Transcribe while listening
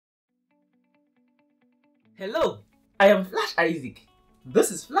Hello, I am Flash Isaac. This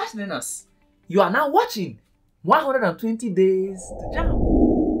is Flashlearners. You are now watching 120 Days to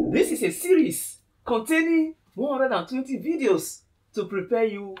Jamb. This is a series containing 120 videos to prepare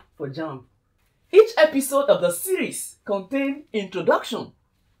you for Jamb. Each episode of the series contains introduction,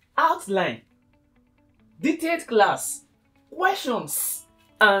 outline, detailed class, questions,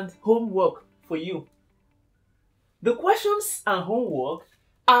 and homework for you. The questions and homework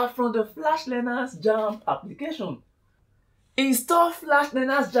are from the Flashlearners Jamb application. Install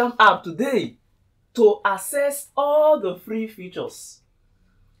Flashlearners Jamb app today to access all the free features.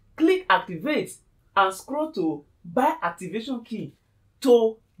 Click Activate and scroll to Buy Activation Key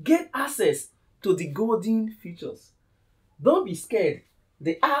to get access to the golden features. Don't be scared,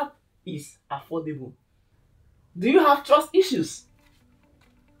 the app is affordable. Do you have trust issues?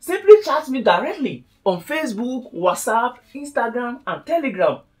 Simply chat me directly on Facebook, WhatsApp, Instagram, and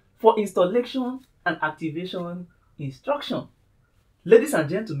Telegram for installation and activation instruction. Ladies and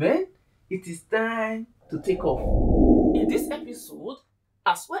gentlemen, it is time to take off. In this episode,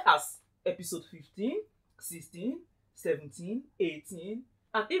 as well as episode 15, 16, 17, 18,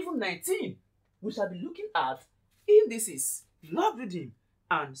 and even 19, we shall be looking at indices, logarithm,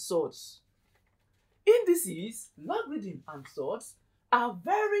 and surds. Indices, logarithm, and surds are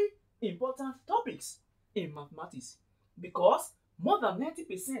very important topics in mathematics because more than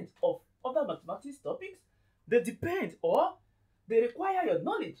 90% of other mathematics topics, they depend or they require your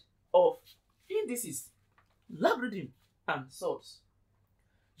knowledge of indices, logarithm, and surds.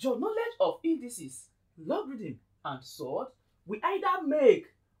 Your knowledge of indices, logarithm, and surds will either make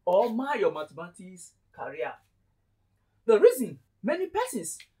or mar your mathematics career. The reason many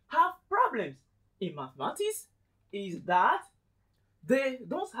persons have problems in mathematics is that they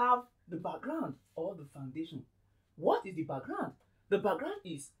don't have the background or the foundation. What is the background? The background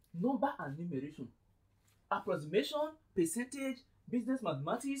is number and numeration, approximation, percentage, business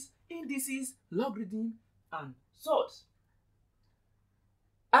mathematics, indices, logarithm, and surds.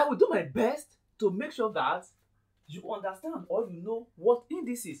 I will do my best to make sure that you understand or you know what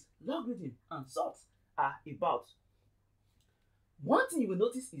indices, logarithm, and surds are about. One thing you will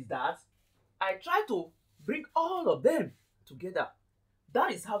notice is that I try to bring all of them together.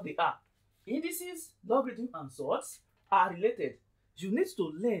 That is how they are. Indices, logarithm, and surds are related. You need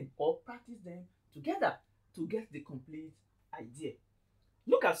to learn or practice them together to get the complete idea.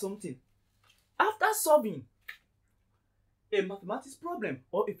 Look at something. After solving a mathematics problem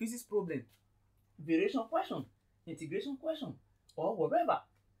or a physics problem, variation question, integration question, or whatever,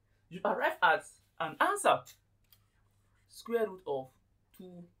 you arrive at an answer, square root of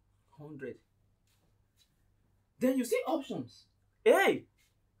 200. Then you see options. A,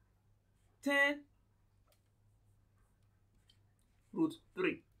 10 root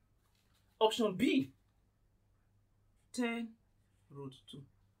 3. Option B, 10 root 2.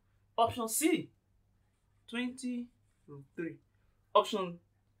 Option C, 20 root 3. Option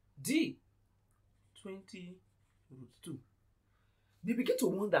D, 20 root 2. You begin to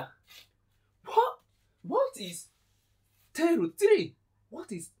wonder, what is 10 root 3?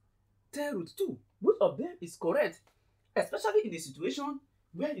 What is 10 root 2? Which of them is correct? Especially in the situation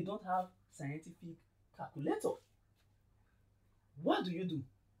where you don't have scientific calculator. What do?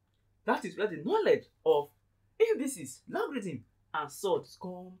 That is where the knowledge of indices, logarithm, and surds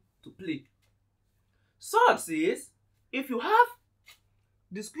come to play. Surds says if you have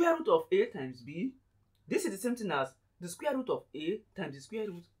the square root of a times b, this is the same thing as the square root of a times the square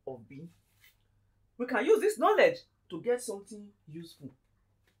root of b. We can use this knowledge to get something useful.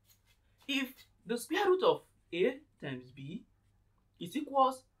 If the square root of a times b is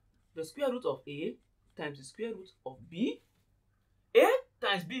equals the square root of a times the square root of b, a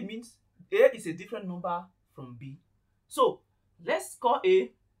times b means a is a different number from b. So let's call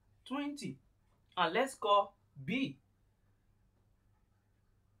a 20 and let's call b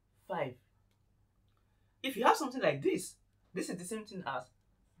 5. If you have something like this, this is the same thing as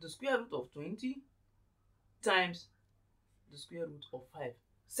the square root of 20 times the square root of 5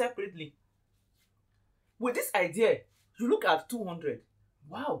 separately. With this idea, you look at 200.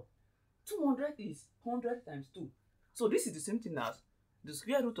 Wow, 200 is 100 times 2. So this is the same thing as the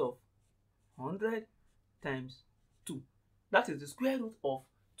square root of 100 times 2. That is the square root of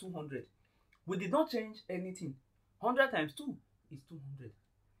 200. We did not change anything. 100 times 2 is 200.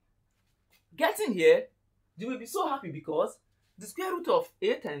 Getting here, you will be so happy because the square root of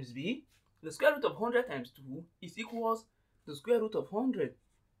a times b, the square root of 100 times 2 is equals the square root of 100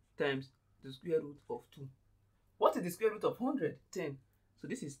 times the square root of 2. What is the square root of 100? 10. So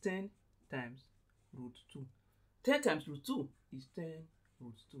this is 10 times root 2. 10 times root 2 is 10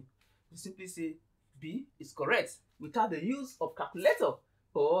 root 2. You simply say B is correct without the use of calculator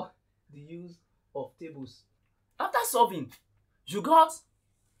or the use of tables. After solving, you got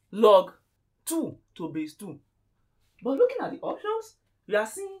log 2 to base 2. But looking at the options, you are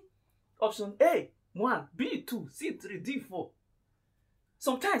seeing option A 1, B 2, C 3, D 4.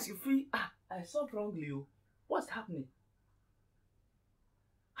 Sometimes you feel, I solved wrongly. What's happening?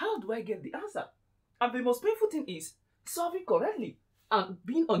 How do I get the answer? And the most painful thing is solving correctly and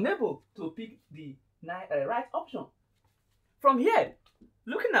being unable to pick the right option. From here,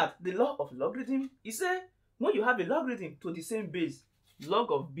 looking at the law of logarithm, it says when you have a logarithm to the same base,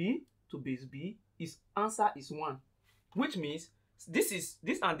 log of b to base b, its answer is 1. Which means this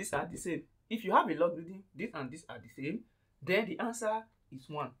and this are the same. If you have a logarithm, this and this are the same, then the answer is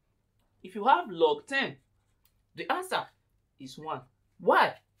 1. If you have log 10, the answer is 1.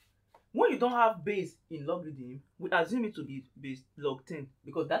 Why? When you don't have base in logarithm, we assume it to be base log 10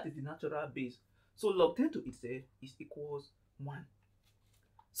 because that is the natural base. So log 10 to itself is equals 1.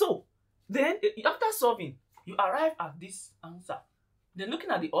 So then after solving, you arrive at this answer. Then looking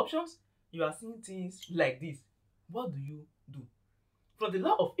at the options, you are seeing things like this. What do you do? From the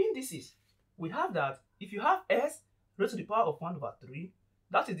law of indices, we have that if you have s raised to the power of 1 over 3,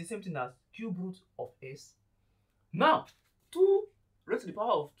 that is the same thing as cube root of s. Now, 2 raised to the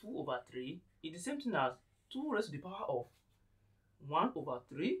power of 2 over 3 is the same thing as 2 raised to the power of 1 over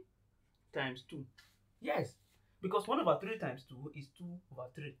 3 times 2. Yes, because 1 over 3 times 2 is 2 over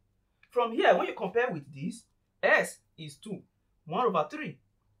 3. From here, when you compare with this, s is 2, 1 over 3,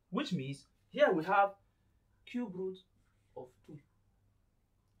 which means here we have cube root of 2.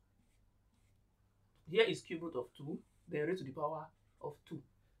 Here is cube root of 2, then raised to the power of 2.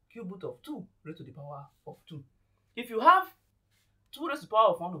 Cube root of 2 raised to the power of 2. If you have 2 raised to the power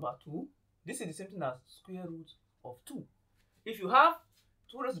of 1 over 2, this is the same thing as square root of 2. If you have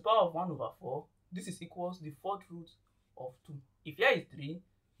 2 raised to the power of 1 over 4, this is equals the 4th root of 2. If here is 3,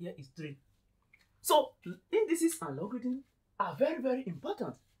 here is 3. So indices and logarithm are very, very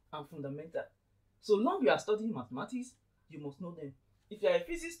important and fundamental. So long you are studying mathematics, you must know them. If you are a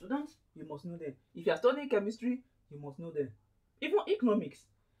physics student, you must know them. If you are studying chemistry, you must know them. Even economics,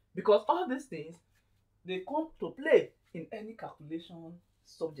 because all these things, they come to play in any calculation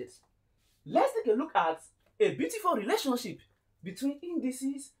subject. Let's take a look at a beautiful relationship between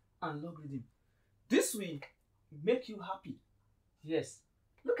indices and logarithm. This will make you happy. Yes,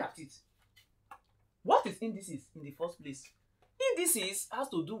 look at it. What is indices in the first place? Indices has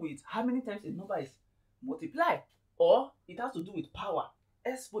to do with how many times a number is multiplied, or it has to do with power,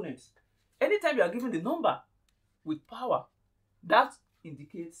 exponents. Anytime you are given the number with power, that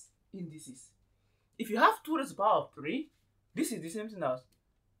indicates indices. If you have 2 raised to the power of 3, this is the same thing as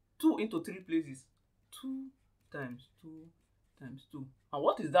 2 into 3 places. 2 times 2 times 2. And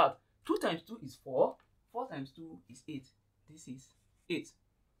what is that? 2 times 2 is 4. 4 times 2 is 8. This is 8.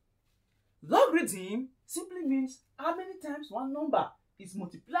 Logarithm simply means how many times one number is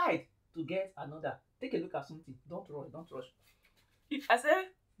multiplied to get another. Take a look at something. Don't rush, don't rush. If I say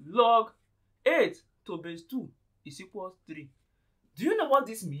log 8 to base 2 is equals 3, do you know what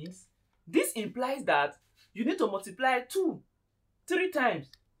this means? This implies that you need to multiply 2 3 times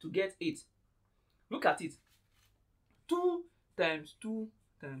to get 8. Look at it. 2 times 2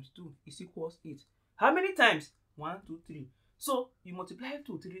 times 2 is equals 8. How many times? 1, 2, 3. So you multiply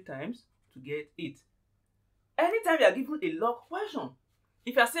 2 3 times to get 8. Anytime you are given a log question,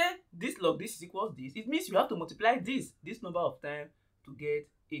 if I say this log this is equals this, it means you have to multiply this number of times to get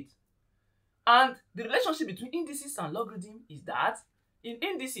 8. And the relationship between indices and logarithm is that in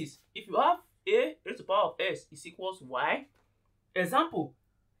indices, if you have a raised to the power of s is equals y, example,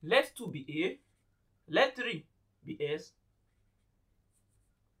 let 2 be a, let 3 be s,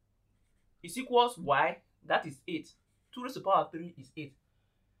 is equals y, that is 8. 2 raised to the power of 3 is 8.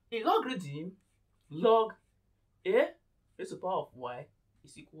 In logarithm, log a raised to the power of y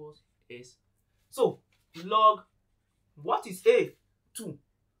is equals s. So log, what is a? 2.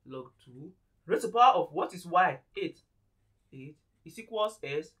 Log 2 raised to the power of what is y? 8. 8 is equals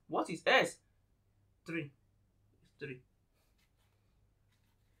s. What is s? 3. 3.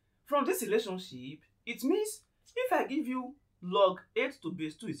 From this relationship, it means if I give you log 8 to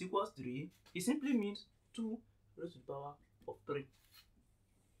base 2 is equals 3, it simply means 2 raised to the power of 3.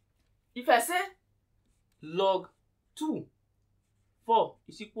 If I say log 2 4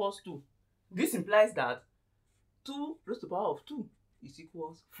 is equals 2, this implies that 2 raised to the power of 2 is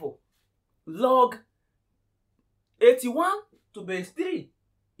equals 4. Log 81 to base 3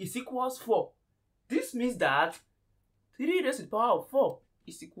 is equals 4. This means that 3 raised to the power of 4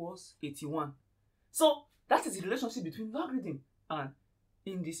 is equals 81. So that is the relationship between logarithm and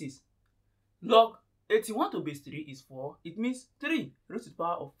indices. Log 81 to base 3 is 4. It means 3 raised to the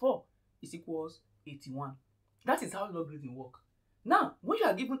power of 4 is equals 81. That is how logarithm work. Now, when you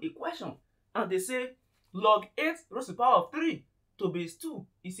are given a question and they say log 8 raised to the power of 3 to base 2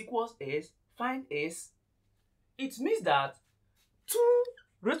 is equals s, find s, it means that 2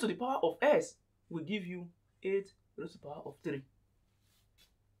 raised to the power of s will give you 8 raised to the power of 3.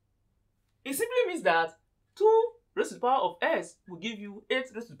 It simply means that 2 raised to the power of s will give you 8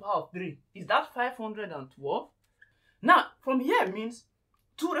 raised to the power of 3. Is that 512? Now, from here it means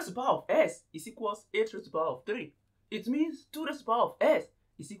 2 raised to the power of s is equals 8 raised to the power of 3. It means 2 raised to the power of s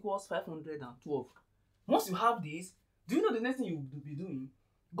is equals 512. Once you have this, do you know the next thing you will be doing?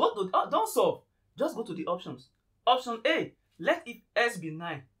 Go to, don't solve, just go to the options. Option A, let if s be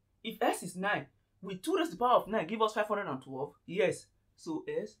 9. If s is 9, will 2 raised to the power of 9 give us 512? Yes. So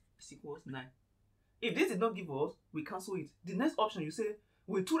s is equals 9. If this did not give us, we cancel it. The next option, you say,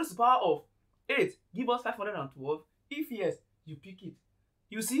 will 2 raised to the power of 8 give us 512? If yes, you pick it.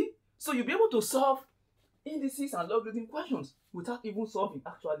 You see? So you'll be able to solve indices and logarithm questions without even solving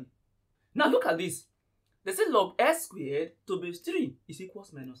actually. Now look at this. They say log s squared to base 3 is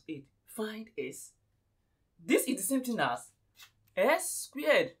equals minus 8. Find s. This is the same thing as s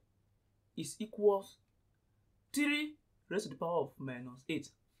squared is equals 3 raised to the power of minus 8.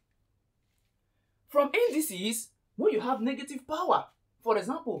 From indices, when you have negative power, for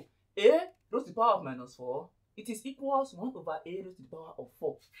example, a raised to the power of minus 4, it is equals 1 over a raised to the power of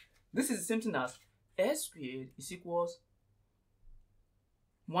 4. This is the same thing as s squared is equals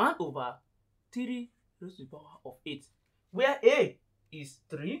 1 over 3 raised to the power of 8, where a is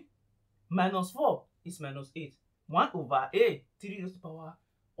 3, minus 4 is minus 8. 1 over a, 3 raised to the power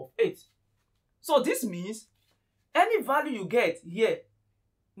of 8. So this means any value you get here,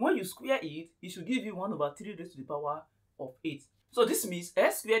 when you square it, it should give you 1 over 3 raised to the power of 8. So this means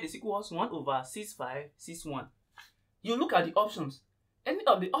s squared is equals 1 over 6561. You look at the options. Any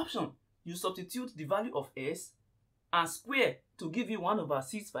of the option, you substitute the value of s and square to give you 1 over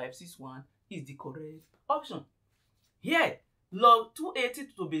 6561 is the correct option. Here, log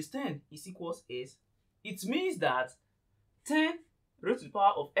 280 to base 10 is equals s. It means that 10 raised to the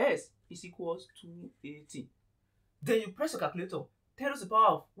power of s is equals 280. Then you press your calculator. 10 raised to the power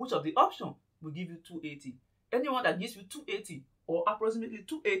of which of the option will give you 280. Anyone that gives you 280 or approximately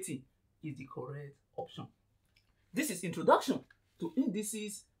 280 is the correct option. This is introduction to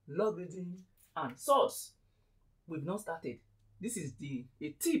indices, logarithm, and surds. We've not started. This is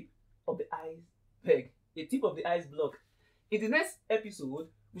a tip of the iceberg, a tip of the ice block. In the next episode,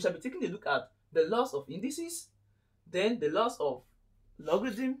 we shall be taking a look at the laws of indices, then the laws of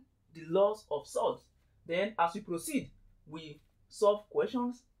logarithm, the laws of surds. Then as we proceed, we solve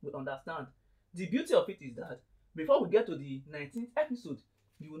questions, we understand. The beauty of it is that before we get to the 19th episode,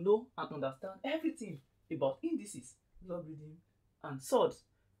 you will know and understand everything about indices, logarithm, and surds.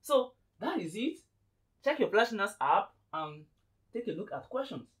 So that is it. Check your Flashlearners app and take a look at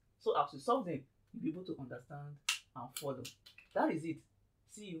questions. So as you solve them, you'll be able to understand and follow. That is it.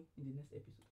 See you in the next episode.